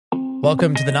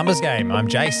Welcome to The Numbers Game. I'm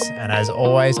Jace, and as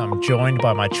always, I'm joined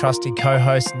by my trusty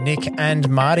co-hosts Nick and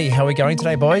Marty. How are we going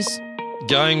today, boys?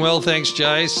 Going well, thanks,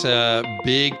 Jace.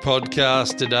 Big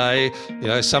podcast today. You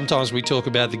know, sometimes we talk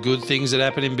about the good things that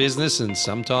happen in business and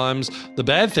sometimes the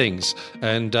bad things.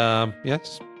 And,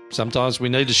 yes, sometimes we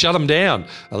need to shut them down.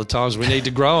 Other times we need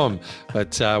to grow them.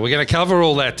 But we're going to cover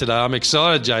all that today. I'm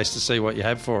excited, Jace, to see what you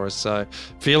have for us. So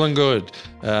feeling good.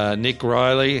 Nick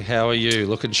Riley, how are you?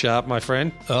 Looking sharp, my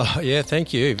friend? Oh, yeah,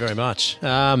 thank you very much.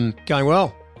 Going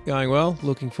well.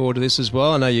 Looking forward to this as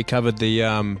well. I know you covered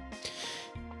the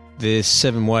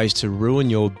 7 ways to ruin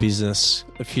your business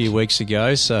a few weeks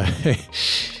ago. So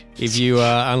if you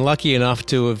are unlucky enough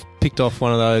to have picked off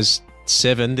one of those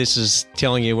 7, this is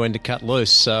telling you when to cut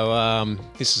loose. So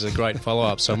this is a great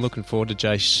follow-up. So I'm looking forward to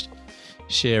Jace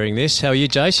sharing this. How are you,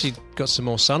 Jace? You got some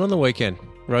more sun on the weekend?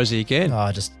 Rosie again?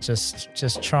 Oh,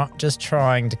 just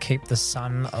trying to keep the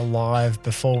sun alive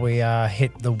before we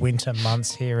hit the winter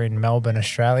months here in Melbourne,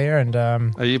 Australia. And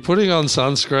are you putting on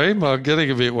sunscreen? I'm getting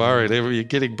a bit worried. You're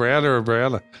getting browner and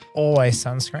browner. Always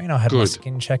sunscreen. I had my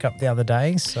skin checkup the other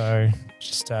day, so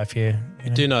just if you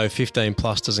do know 15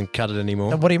 plus doesn't cut it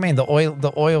anymore. What do you mean? The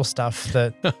oil stuff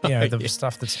that the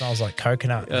stuff that smells like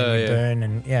coconut and you burn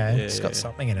and it's got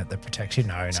something in it that protects you.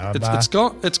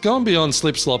 It's gone beyond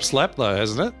slip slop slap though,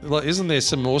 hasn't it? Like, isn't there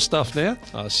some more stuff now?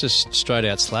 Oh, it's just straight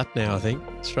out slap now. I think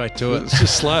straight to it. It's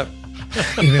just slap.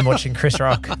 You've been watching Chris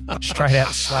Rock, straight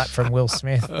out slap from Will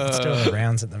Smith. It's doing the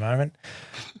rounds at the moment.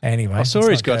 Anyway, I saw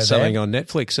he's got something on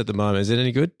Netflix at the moment. Is it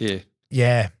any good?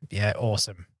 Yeah,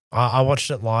 awesome. I watched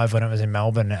it live when it was in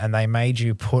Melbourne, and they made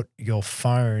you put your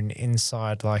phone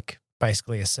inside like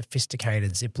basically a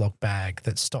sophisticated Ziploc bag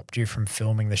that stopped you from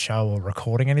filming the show or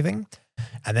recording anything.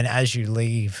 And then as you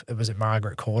leave, it was at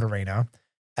Margaret Court Arena.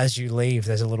 As you leave,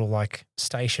 there's a little like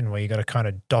station where you got to kind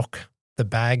of dock the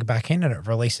bag back in and it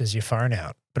releases your phone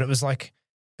out. But it was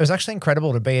actually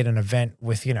incredible to be at an event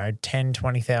with, 10,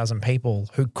 20,000 people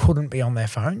who couldn't be on their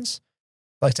phones.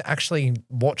 Like to actually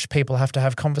watch people have to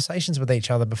have conversations with each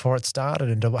other before it started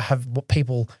and to have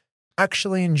people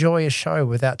actually enjoy a show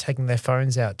without taking their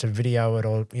phones out to video it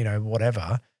or,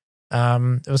 whatever.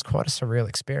 It was quite a surreal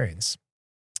experience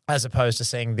as opposed to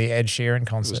seeing the Ed Sheeran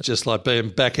concert. It was just like being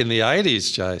back in the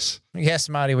 80s, Jace. Yes,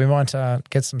 Marty, we might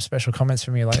get some special comments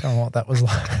from you later on what that was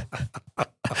like.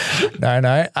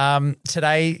 No.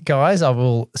 Today, guys, I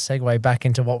will segue back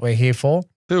into what we're here for.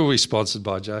 Who are we sponsored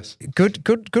by, Jace?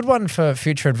 Good one for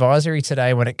Future Advisory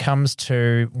today when it comes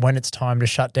to when it's time to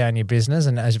shut down your business.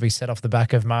 And as we said off the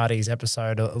back of Marty's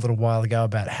episode a little while ago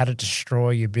about how to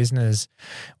destroy your business,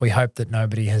 we hope that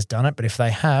nobody has done it. But if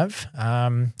they have,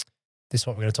 this is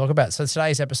what we're going to talk about. So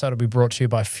today's episode will be brought to you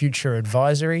by Future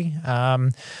Advisory.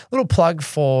 Little plug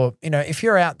for, if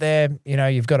you're out there,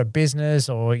 you've got a business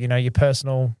or, your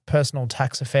personal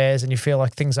tax affairs and you feel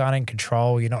like things aren't in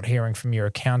control, you're not hearing from your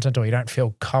accountant or you don't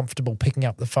feel comfortable picking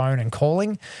up the phone and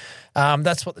calling.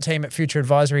 That's what the team at Future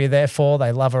Advisory are there for.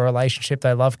 They love a relationship.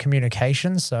 They love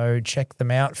communication. So check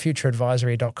them out,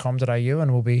 futureadvisory.com.au,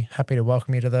 and we'll be happy to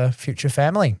welcome you to the Future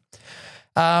family.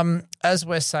 As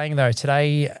we're saying though,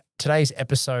 Today's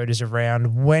episode is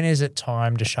around when is it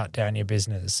time to shut down your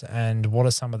business and what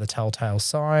are some of the telltale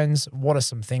signs? What are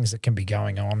some things that can be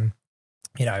going on?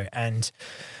 And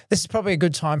this is probably a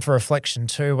good time for reflection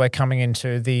too. We're coming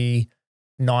into the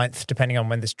 9th, depending on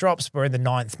when this drops. We're in the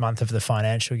 9th month of the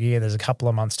financial year. There's a couple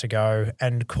of months to go.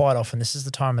 And quite often this is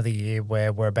the time of the year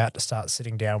where we're about to start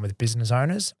sitting down with business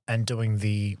owners and doing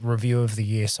the review of the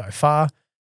year so far.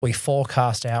 We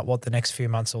forecast out what the next few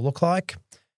months will look like.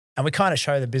 And we kind of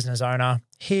show the business owner,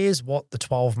 here's what the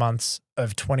 12 months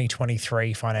of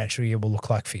 2023 financial year will look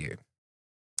like for you.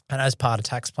 And as part of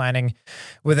tax planning,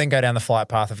 we then go down the flight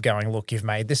path of going, look, you've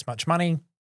made this much money.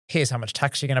 Here's how much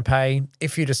tax you're going to pay.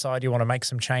 If you decide you want to make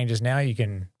some changes now, you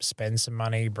can spend some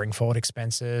money, bring forward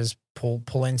expenses,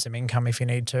 pull in some income if you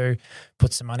need to,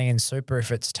 put some money in super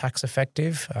if it's tax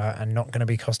effective and not going to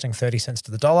be costing 30 cents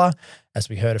to the dollar, as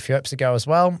we heard a few episodes ago as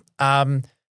well.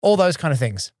 All those kind of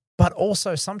things. But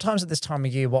also sometimes at this time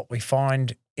of year, what we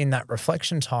find in that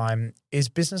reflection time is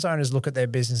business owners look at their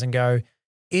business and go,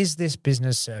 is this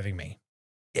business serving me?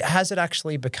 Has it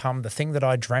actually become the thing that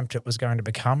I dreamt it was going to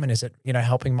become? And is it,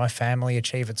 helping my family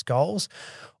achieve its goals?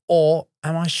 Or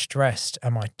am I stressed?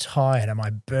 Am I tired? Am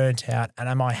I burnt out? And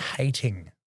am I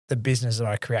hating the business that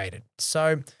I created?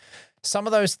 So some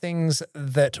of those things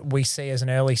that we see as an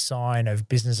early sign of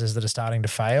businesses that are starting to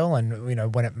fail and,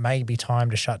 when it may be time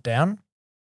to shut down.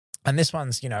 And this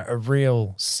one's, a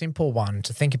real simple one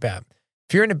to think about.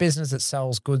 If you're in a business that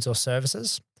sells goods or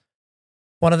services,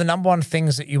 one of the number one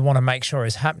things that you want to make sure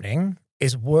is happening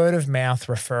is word of mouth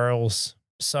referrals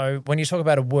So when you talk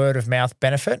about a word of mouth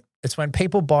benefit, it's when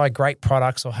people buy great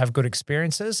products or have good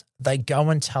experiences, they go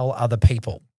and tell other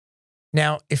people.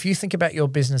 Now, if you think about your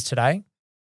business today,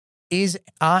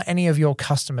 are any of your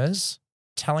customers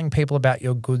telling people about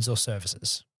your goods or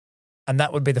services? And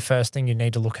that would be the first thing you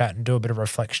need to look at and do a bit of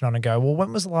reflection on and go, well,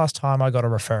 when was the last time I got a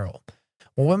referral?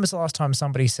 Well, when was the last time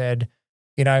somebody said,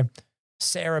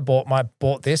 Sarah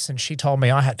bought this and she told me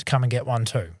I had to come and get one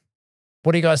too?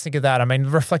 What do you guys think of that? I mean,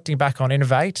 reflecting back on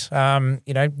Innovate,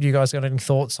 you guys got any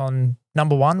thoughts on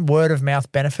number one, word of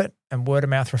mouth benefit and word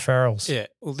of mouth referrals? Yeah,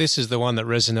 well, this is the one that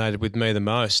resonated with me the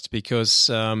most because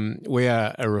we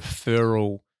are a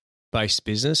referral-based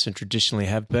business and traditionally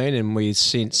have been, and we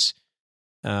since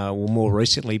more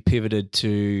recently pivoted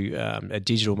to a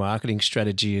digital marketing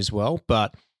strategy as well.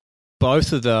 But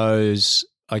both of those,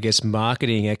 I guess,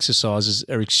 marketing exercises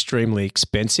are extremely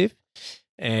expensive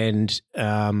and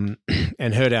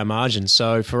hurt our margin.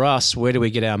 So for us, where do we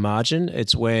get our margin?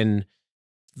 It's when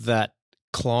that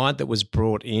client that was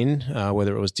brought in,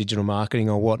 whether it was digital marketing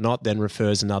or whatnot, then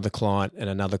refers another client and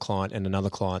another client and another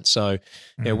client. So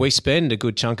we spend a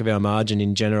good chunk of our margin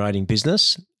in generating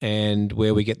business, and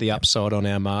where we get the upside on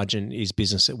our margin is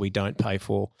business that we don't pay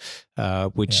for,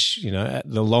 which,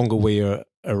 the longer we are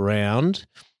around,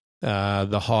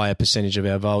 the higher percentage of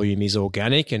our volume is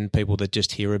organic and people that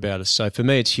just hear about us. So for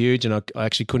me, it's huge, and I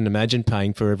actually couldn't imagine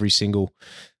paying for every single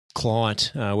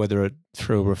client, whether it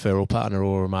through a referral partner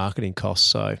or a marketing cost.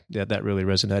 So yeah, that really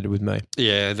resonated with me.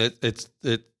 Yeah, it's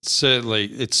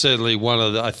certainly one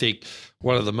of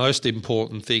the most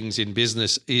important things in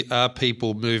business. Are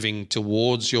people moving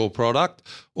towards your product,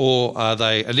 or are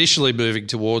they initially moving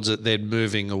towards it, then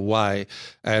moving away?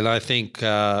 And I think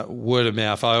word of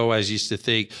mouth, I always used to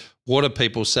think, what are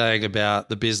people saying about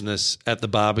the business at the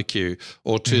barbecue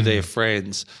or to their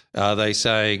friends? Are they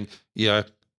saying,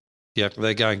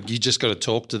 they're going, you just got to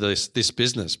talk to this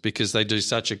business because they do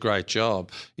such a great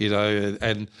job,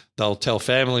 and they'll tell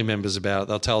family members about it.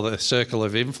 They'll tell their circle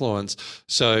of influence.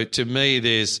 So to me,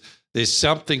 there's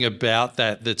something about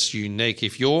that that's unique.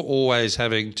 If you're always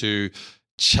having to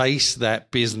chase that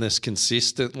business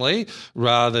consistently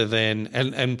rather than,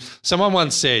 and someone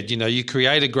once said, you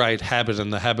create a great habit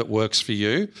and the habit works for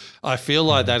you. I feel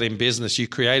like that in business, you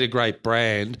create a great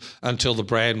brand until the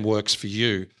brand works for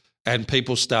you. And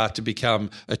people start to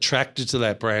become attracted to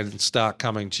that brand and start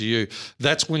coming to you.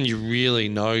 That's when you really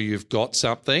know you've got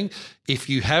something. If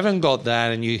you haven't got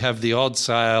that and you have the odd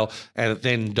sale and it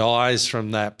then dies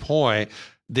from that point,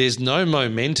 there's no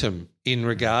momentum in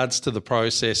regards to the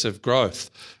process of growth.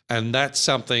 And that's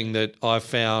something that I've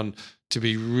found to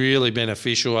be really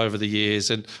beneficial over the years.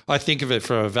 And I think of it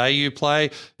for a value play.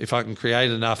 If I can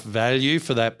create enough value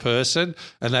for that person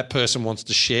and that person wants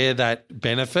to share that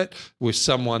benefit with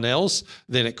someone else,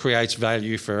 then it creates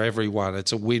value for everyone.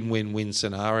 It's a win-win-win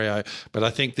scenario. But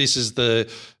I think this is the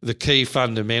key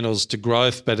fundamentals to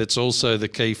growth, but it's also the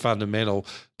key fundamental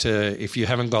to, if you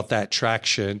haven't got that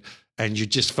traction and you're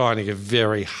just finding it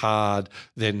very hard,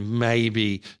 then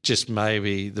maybe, just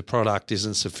maybe, the product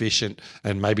isn't sufficient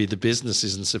and maybe the business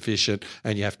isn't sufficient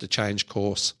and you have to change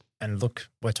course. And look,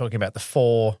 we're talking about the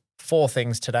four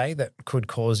things today that could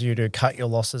cause you to cut your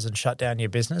losses and shut down your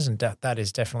business, and that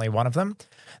is definitely one of them.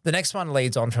 The next one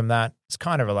leads on from that. It's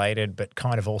kind of related, but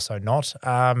kind of also not.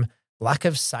 Lack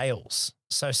of sales.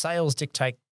 So sales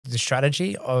dictate the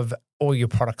strategy of all your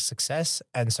product success,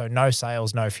 and so no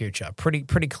sales, no future. Pretty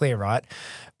clear, right?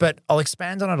 But I'll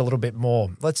expand on it a little bit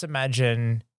more. Let's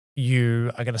imagine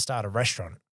you are going to start a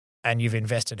restaurant and you've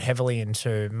invested heavily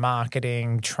into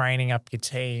marketing, training up your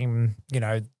team,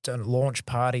 done a launch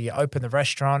party, you open the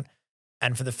restaurant,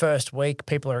 and for the first week,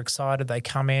 people are excited. They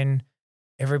come in,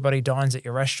 everybody dines at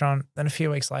your restaurant. Then a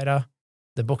few weeks later,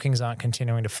 the bookings aren't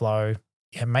continuing to flow.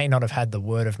 You may not have had the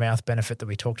word of mouth benefit that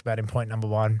we talked about in point number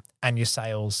one, and your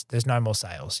sales, there's no more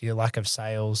sales. Your lack of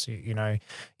sales,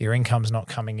 your income's not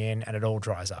coming in and it all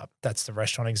dries up. That's the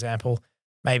restaurant example.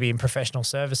 Maybe in professional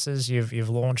services, you've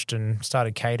launched and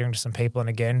started catering to some people, and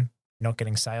again, not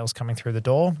getting sales coming through the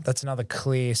door. That's another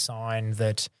clear sign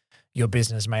that your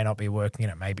business may not be working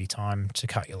and it may be time to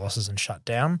cut your losses and shut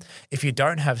down. If you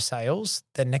don't have sales,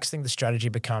 then next thing the strategy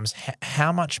becomes,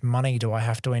 how much money do I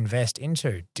have to invest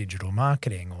into digital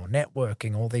marketing or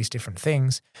networking, all these different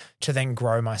things to then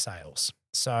grow my sales?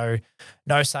 So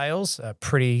no sales, a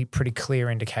pretty clear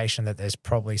indication that there's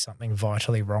probably something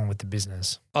vitally wrong with the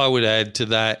business. I would add to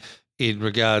that in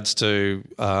regards to,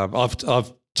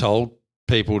 I've told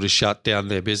people to shut down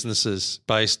their businesses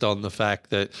based on the fact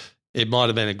that it might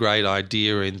have been a great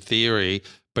idea in theory,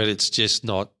 but it's just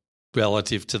not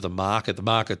relative to the market. The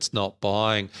market's not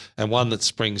buying. And one that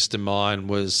springs to mind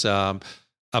was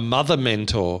a mother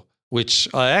mentor, which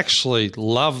I actually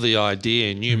love the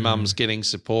idea. New mums getting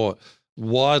support,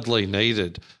 widely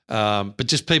needed, but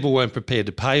just people weren't prepared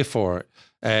to pay for it.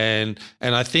 And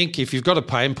I think if you've got a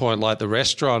pain point like the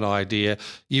restaurant idea,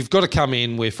 you've got to come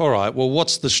in with, all right, well,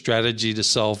 what's the strategy to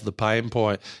solve the pain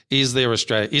point? Is there a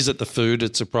strategy? Is it the food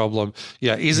it's a problem?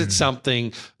 Yeah, is it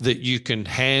something that you can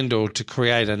handle to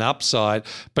create an upside?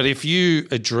 But if you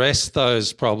address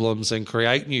those problems and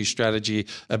create new strategy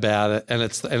about it, and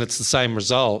it's the same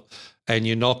result, and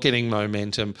you're not getting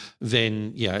momentum,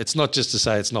 then it's not just to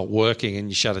say it's not working and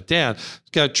you shut it down.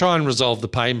 Go try and resolve the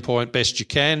pain point best you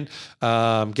can.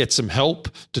 Get some help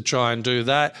to try and do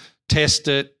that. Test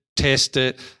it,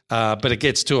 but it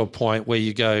gets to a point where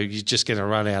you go, you're just going to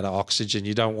run out of oxygen.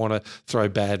 You don't want to throw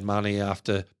bad money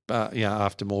after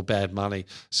more bad money.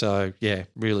 So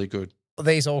really good.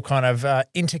 These all kind of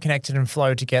interconnected and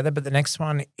flow together. But the next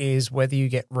one is whether you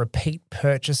get repeat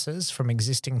purchases from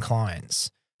existing clients.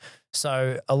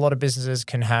 So a lot of businesses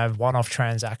can have one-off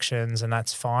transactions and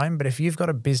that's fine. But if you've got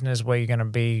a business where you're going to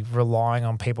be relying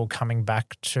on people coming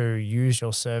back to use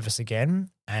your service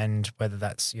again, and whether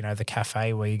that's, the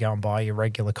cafe where you go and buy your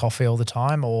regular coffee all the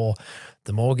time, or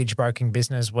the mortgage broking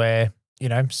business where,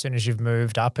 as soon as you've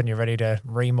moved up and you're ready to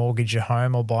remortgage your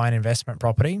home or buy an investment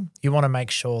property, you want to make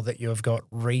sure that you've got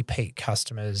repeat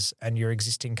customers and your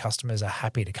existing customers are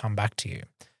happy to come back to you.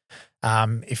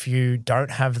 If you don't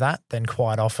have that, then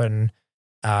quite often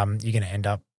you're going to end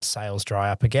up sales dry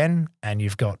up again, and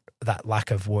you've got that lack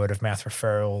of word of mouth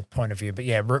referral point of view. But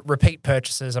repeat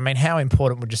purchases. I mean, how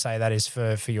important would you say that is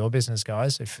for your business,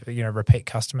 guys? If repeat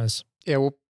customers. Yeah,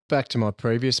 well, back to my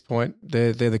previous point,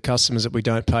 they're the customers that we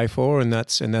don't pay for, and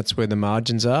that's where the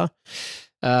margins are.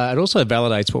 It also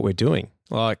validates what we're doing.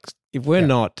 Like if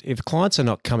if clients are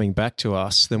not coming back to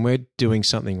us, then we're doing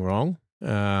something wrong.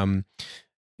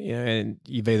 And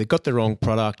you've either got the wrong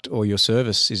product or your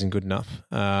service isn't good enough.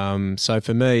 So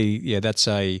for me, that's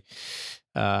a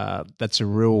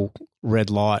real red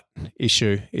light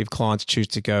issue. If clients choose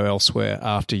to go elsewhere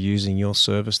after using your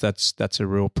service, that's a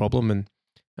real problem and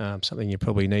something you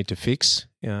probably need to fix.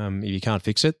 If you can't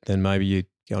fix it, then maybe you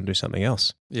go and do something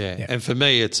else. Yeah. And for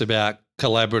me, it's about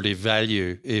collaborative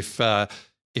value.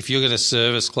 If you're going to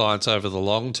service clients over the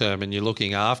long term and you're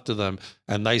looking after them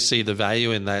and they see the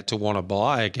value in that to want to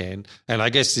buy again, and I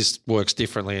guess this works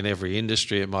differently in every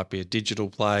industry. It might be a digital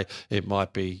play. It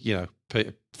might be,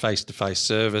 face-to-face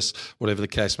service, whatever the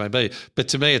case may be. But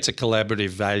to me, it's a collaborative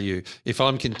value. If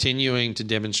I'm continuing to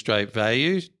demonstrate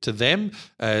value to them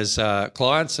as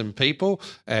clients and people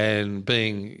and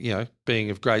being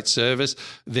of great service,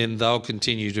 then they'll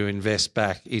continue to invest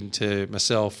back into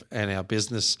myself and our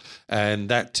business. And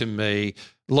that to me,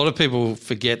 a lot of people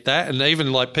forget that. And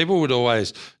even people would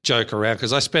always joke around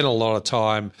because I spent a lot of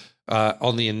time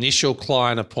on the initial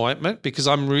client appointment because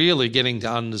I'm really getting to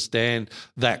understand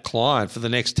that client for the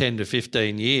next 10 to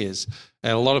 15 years.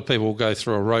 And a lot of people will go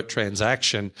through a rote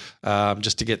transaction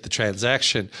just to get the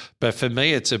transaction. But for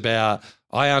me, it's about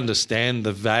I understand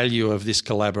the value of this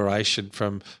collaboration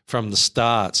from the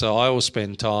start. So I will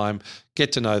spend time,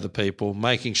 get to know the people,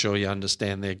 making sure you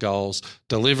understand their goals,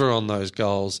 deliver on those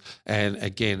goals,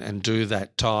 and do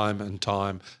that time and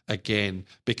time again.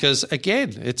 Because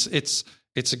again,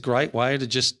 it's a great way to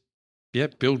just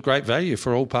build great value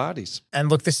for all parties. And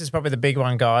look, this is probably the big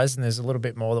one, guys, and there's a little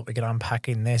bit more that we can unpack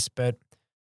in this, but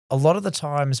a lot of the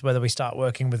times, whether we start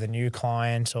working with a new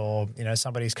client or,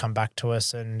 somebody's come back to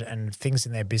us and things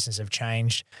in their business have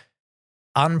changed,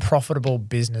 unprofitable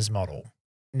business model.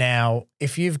 Now,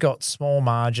 if you've got small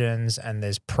margins and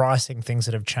there's pricing things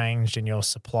that have changed in your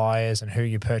suppliers and who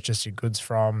you purchase your goods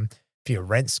from, if your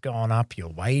rent's gone up, your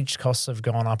wage costs have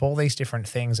gone up, all these different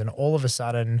things, and all of a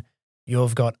sudden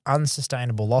you've got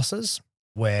unsustainable losses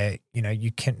where,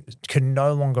 you can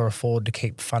no longer afford to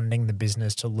keep funding the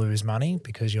business to lose money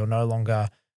because you're no longer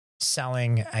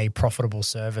selling a profitable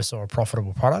service or a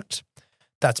profitable product.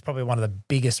 That's probably one of the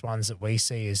biggest ones that we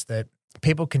see is that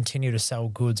people continue to sell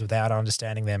goods without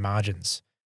understanding their margins.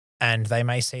 And they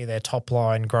may see their top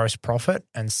line gross profit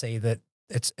and see that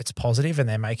it's positive and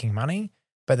they're making money,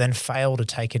 but then fail to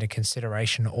take into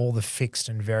consideration all the fixed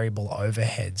and variable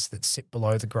overheads that sit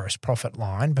below the gross profit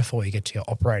line before you get to your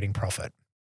operating profit.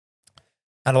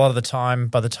 And a lot of the time,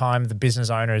 by the time the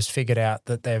business owner has figured out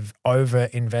that they've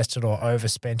over-invested or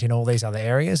overspent in all these other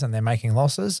areas and they're making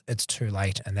losses, it's too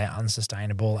late and they're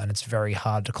unsustainable and it's very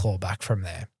hard to claw back from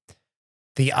there.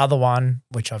 The other one,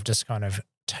 which I've just kind of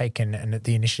taken and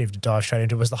the initiative to dive straight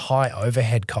into, was the high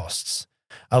overhead costs.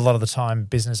 a lot of the time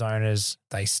business owners,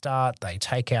 they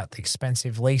take out the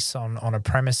expensive lease on a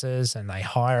premises and they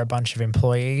hire a bunch of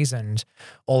employees, and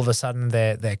all of a sudden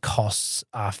their costs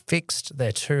are fixed.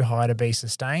 They're too high to be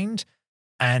sustained.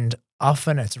 And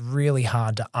often it's really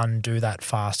hard to undo that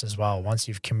fast as well. Once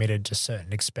you've committed to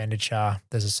certain expenditure,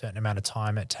 there's a certain amount of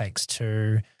time it takes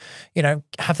to,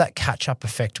 have that catch-up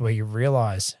effect where you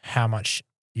realize how much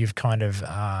you've kind of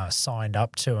signed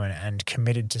up to and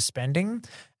committed to spending.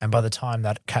 And by the time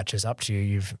that catches up to you,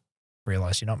 you've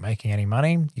realized you're not making any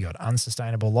money, you got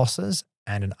unsustainable losses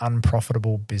and an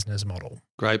unprofitable business model.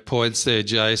 Great points there,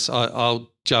 Jace. I'll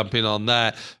jump in on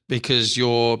that, because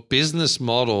your business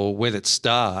model, when it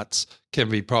starts, can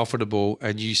be profitable,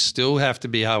 and you still have to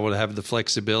be able to have the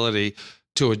flexibility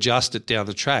to adjust it down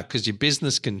the track, because your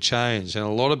business can change. And a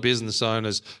lot of business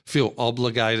owners feel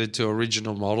obligated to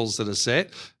original models that are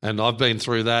set. And I've been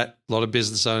through that. A lot of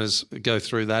business owners go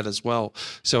through that as well.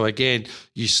 So again,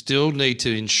 you still need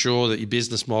to ensure that your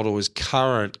business model is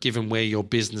current given where your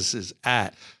business is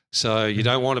at. So you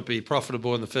don't want to be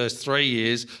profitable in the first 3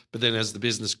 years, but then as the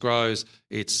business grows,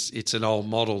 it's an old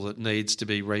model that needs to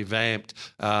be revamped.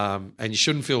 And you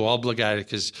shouldn't feel obligated,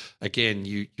 because, again,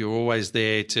 you're always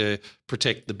there to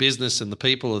protect the business and the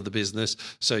people of the business.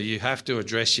 So you have to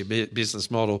address your business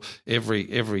model every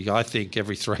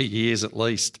 3 years at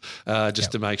least,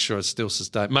 just to make sure it's still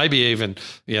sustained. Maybe even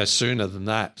sooner than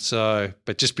that. So,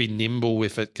 but just be nimble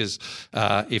with it, because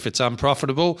if it's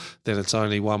unprofitable, then it's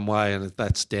only one way, and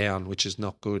that's down, which is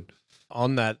not good.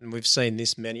 On that, and we've seen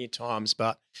this many times,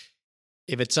 but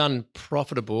if it's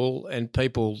unprofitable and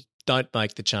people don't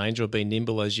make the change or be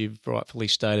nimble, as you've rightfully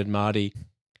stated, Marty,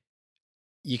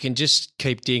 you can just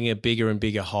keep digging a bigger and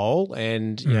bigger hole.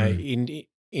 And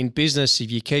in business,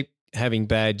 if you keep having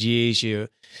bad years, you're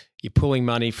pulling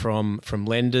money from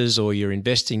lenders, or you're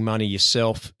investing money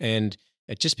yourself, and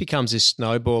it just becomes this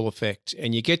snowball effect.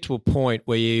 And you get to a point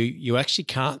where you actually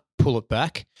can't pull it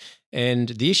back. And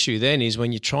the issue then is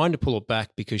when you're trying to pull it back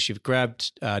because you've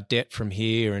grabbed debt from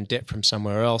here and debt from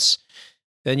somewhere else,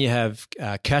 then you have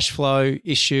cash flow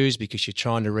issues because you're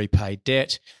trying to repay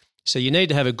debt. So you need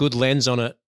to have a good lens on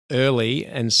it early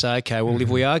and say, okay, well, if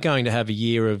we are going to have a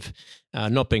year of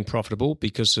not being profitable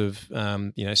because of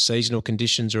seasonal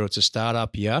conditions, or it's a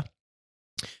startup year,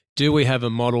 do we have a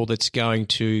model that's going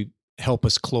to help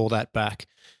us claw that back?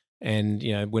 And,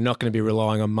 we're not going to be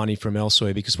relying on money from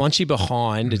elsewhere, because once you're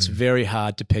behind, it's very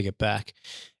hard to peg it back.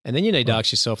 And then you need to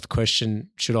ask yourself the question,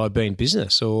 should I be in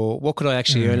business, or what could I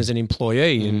actually earn as an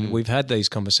employee? And we've had these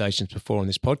conversations before on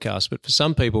this podcast, but for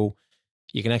some people,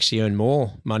 you can actually earn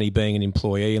more money being an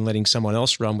employee and letting someone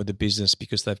else run with the business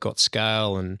because they've got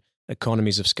scale and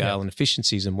economies of scale and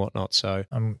efficiencies and whatnot. So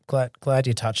I'm glad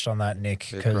you touched on that, Nick,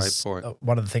 because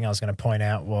one of the things I was going to point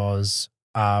out was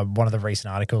one of the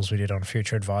recent articles we did on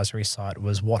Future Advisory site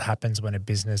was what happens when a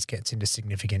business gets into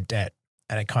significant debt.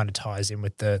 And it kind of ties in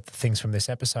with the things from this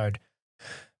episode.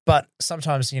 But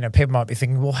sometimes, people might be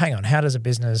thinking, well, hang on, how does a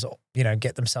business,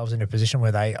 get themselves into a position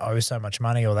where they owe so much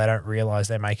money or they don't realize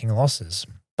they're making losses?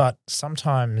 But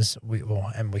sometimes we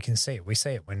can see it. We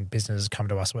see it when businesses come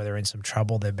to us where they're in some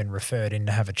trouble, they've been referred in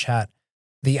to have a chat.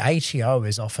 The ATO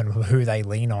is often who they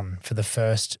lean on for the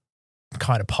first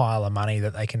kind of pile of money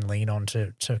that they can lean on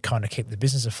to kind of keep the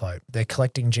business afloat. They're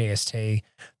collecting GST.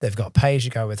 They've got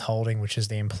pay-as-you-go withholding, which is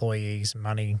the employees'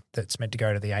 money that's meant to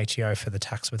go to the ATO for the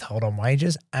tax withhold on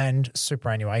wages, and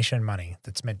superannuation money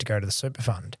that's meant to go to the super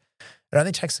fund. It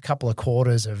only takes a couple of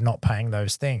quarters of not paying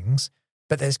those things,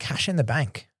 but there's cash in the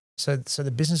bank. So the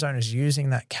business owner is using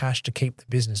that cash to keep the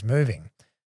business moving.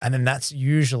 And then that's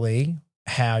usually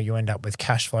how you end up with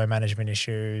cash flow management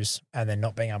issues and then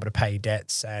not being able to pay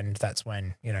debts. And that's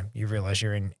when, you realize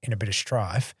you're in a bit of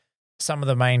strife. Some of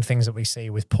the main things that we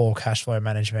see with poor cash flow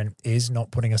management is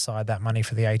not putting aside that money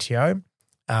for the ATO.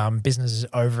 Businesses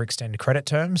overextend credit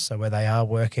terms. So where they are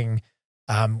working,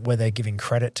 where they're giving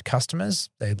credit to customers,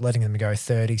 they're letting them go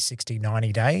 30, 60,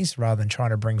 90 days rather than trying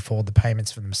to bring forward the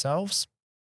payments for themselves.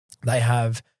 They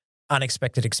have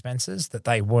unexpected expenses that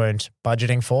they weren't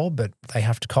budgeting for, but they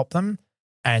have to cop them.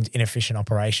 And inefficient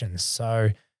operations.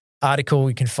 So article,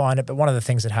 you can find it, but one of the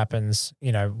things that happens,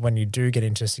 when you do get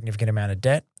into a significant amount of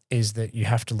debt is that you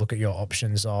have to look at your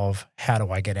options of how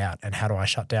do I get out and how do I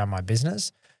shut down my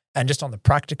business? And just on the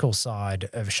practical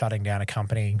side of shutting down a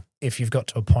company, if you've got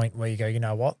to a point where you go, you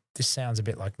know what, this sounds a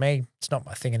bit like me, it's not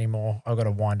my thing anymore, I've got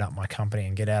to wind up my company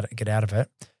and get out of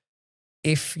it.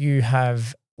 If you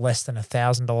have less than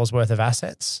 $1,000 worth of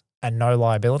assets and no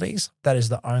liabilities, that is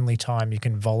the only time you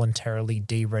can voluntarily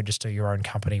deregister your own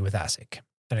company with ASIC.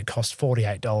 And it costs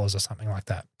 $48 or something like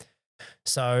that.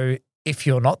 So if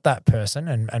you're not that person,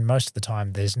 and most of the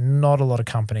time there's not a lot of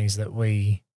companies that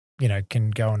we, can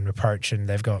go and approach and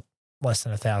they've got less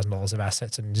than $1,000 of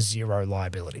assets and zero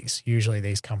liabilities. Usually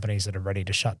these companies that are ready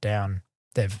to shut down,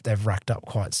 they've racked up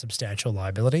quite substantial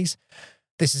liabilities.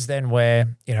 This is then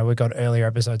where, we've got earlier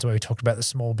episodes where we talked about the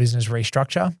small business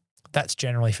restructure. That's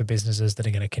generally for businesses that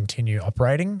are going to continue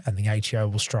operating, and the ATO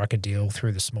will strike a deal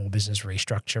through the small business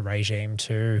restructure regime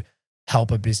to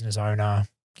help a business owner,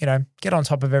 get on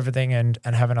top of everything and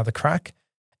have another crack.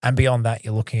 And beyond that,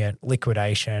 you're looking at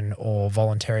liquidation or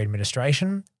voluntary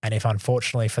administration. And if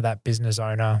unfortunately for that business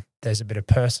owner, there's a bit of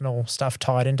personal stuff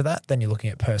tied into that, then you're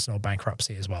looking at personal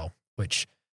bankruptcy as well, which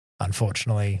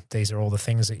unfortunately, these are all the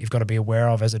things that you've got to be aware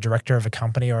of as a director of a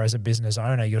company or as a business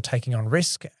owner. You're taking on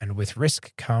risk, and with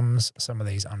risk comes some of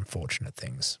these unfortunate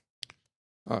things.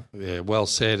 Oh, yeah, well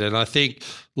said. And I think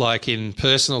like in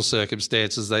personal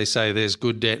circumstances, they say there's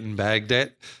good debt and bad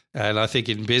debt. And I think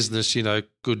in business,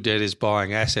 good debt is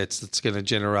buying assets that's going to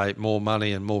generate more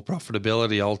money and more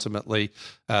profitability, ultimately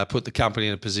put the company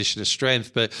in a position of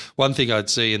strength. But one thing I'd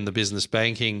see in the business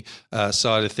banking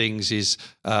side of things is,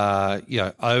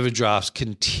 overdrafts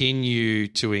continue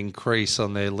to increase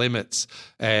on their limits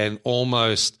and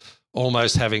almost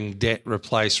having debt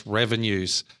replace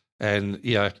revenues. And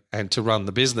to run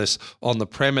the business on the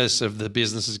premise of the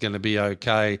business is going to be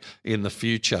okay in the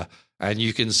future. And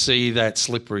you can see that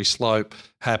slippery slope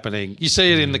happening. You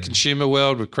see it in the consumer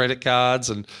world with credit cards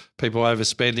and people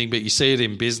overspending, but you see it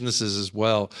in businesses as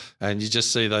well. And you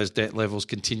just see those debt levels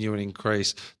continue and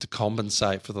increase to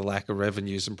compensate for the lack of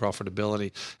revenues and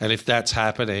profitability. And if that's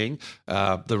happening,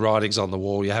 the writing's on the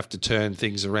wall. You have to turn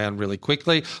things around really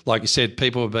quickly. Like you said,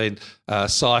 people have been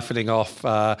siphoning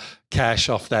off cash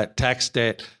off that tax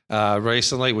debt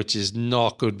recently, which is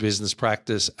not good business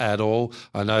practice at all.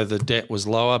 I know the debt was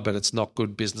lower, but it's not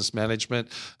good business management.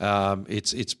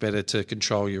 It's better to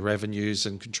control your revenues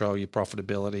and control your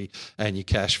profitability and your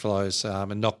cash flows,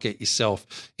 and not get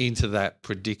yourself into that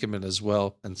predicament as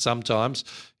well. And sometimes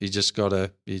you just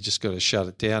gotta shut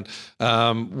it down.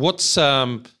 What's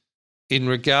in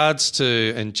regards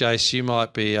to, and Jace, you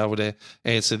might be able to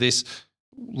answer this,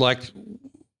 like,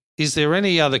 is there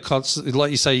any other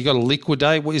like you say, you got to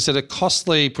liquidate? Is it a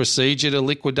costly procedure to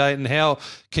liquidate? And how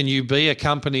can you be a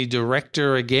company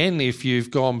director again if you've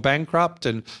gone bankrupt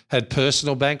and had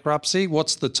personal bankruptcy?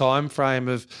 What's the time frame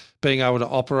of being able to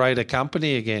operate a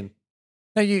company again?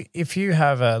 Now, if you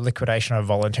have a liquidation or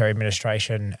voluntary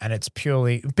administration and it's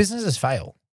purely businesses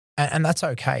fail, and that's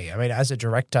okay. I mean, as a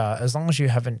director, as long as you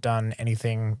haven't done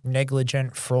anything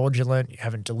negligent, fraudulent, you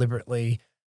haven't deliberately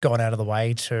gone out of the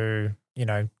way to,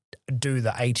 do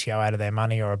the ATO out of their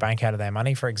money or a bank out of their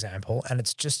money, for example, and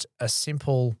it's just a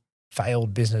simple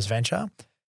failed business venture.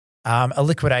 A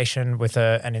liquidation with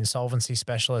an insolvency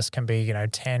specialist can be,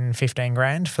 10, 15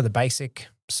 grand for the basic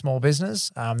small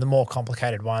business. The more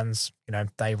complicated ones,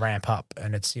 they ramp up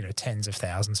and it's, tens of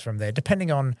thousands from there, depending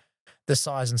on the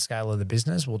size and scale of the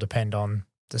business will depend on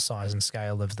the size and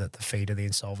scale of the fee to the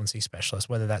insolvency specialist,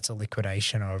 whether that's a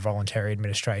liquidation or a voluntary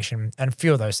administration. And a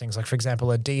few of those things, like for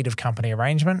example, a deed of company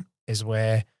arrangement is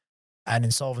where an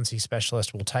insolvency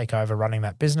specialist will take over running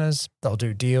that business. They'll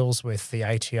do deals with the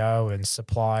ATO and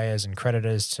suppliers and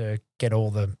creditors to get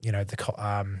all the,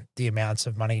 the amounts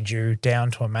of money due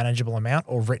down to a manageable amount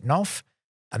or written off.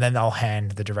 And then they'll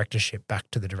hand the directorship back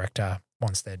to the director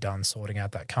once they're done sorting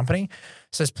out that company.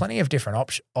 So there's plenty of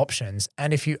different options.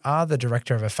 And if you are the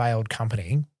director of a failed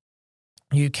company,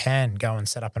 you can go and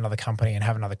set up another company and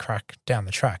have another crack down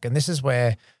the track. And this is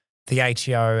where the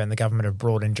ATO and the government have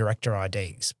brought in director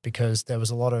IDs, because there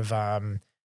was a lot of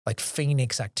like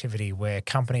Phoenix activity where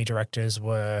company directors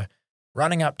were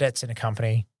running up debts in a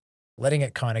company, letting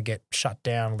it kind of get shut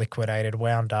down, liquidated,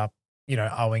 wound up,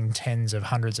 owing tens of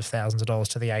hundreds of thousands of dollars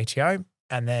to the ATO.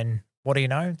 And then what do you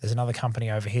know? There's another company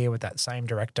over here with that same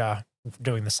director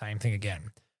doing the same thing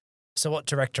again. So what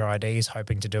Director ID is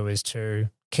hoping to do is to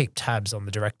keep tabs on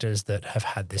the directors that have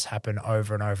had this happen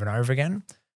over and over and over again.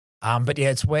 But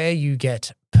yeah, it's where you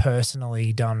get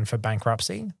personally done for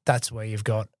bankruptcy. That's where you've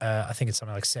got, I think it's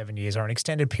something like 7 years or an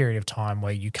extended period of time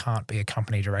where you can't be a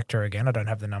company director again. I don't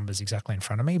have the numbers exactly in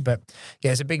front of me, but yeah,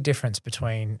 there's a big difference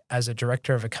between as a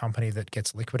director of a company that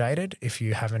gets liquidated, if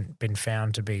you haven't been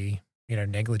found to be,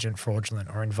 negligent, fraudulent,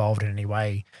 or involved in any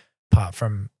way apart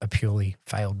from a purely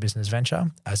failed business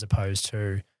venture, as opposed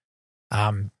to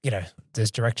there's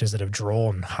directors that have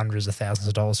drawn hundreds of thousands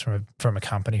of dollars from a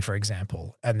company, for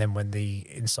example. And then when the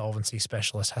insolvency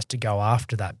specialist has to go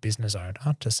after that business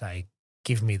owner to say,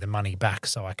 give me the money back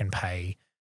so I can pay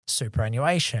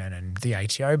superannuation and the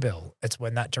ATO bill, it's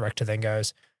when that director then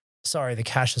goes, sorry, the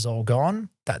cash is all gone.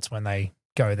 That's when they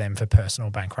go then for personal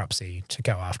bankruptcy to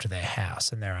go after their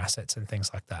house and their assets and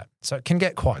things like that. So it can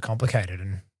get quite complicated.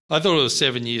 And I thought it was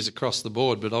 7 years across the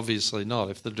board, but obviously not.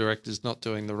 If the director's not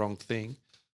doing the wrong thing,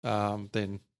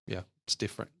 then yeah, it's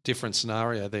different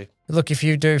scenario there. look, if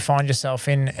you do find yourself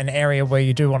in an area where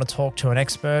you do want to talk to an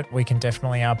expert, we can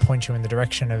definitely point you in the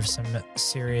direction of some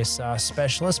serious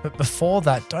specialists. But before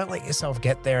that, don't let yourself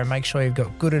get there, and make sure you've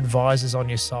got good advisors on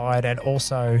your side and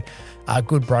also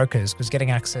good brokers, because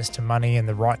getting access to money and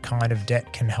the right kind of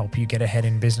debt can help you get ahead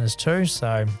in business too.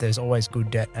 So there's always good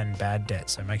debt and bad debt.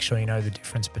 So make sure you know the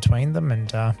difference between them,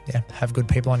 and have good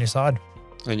people on your side.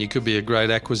 And you could be a great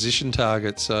acquisition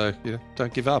target. So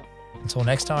don't give up. Until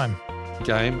next time.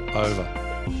 Game over.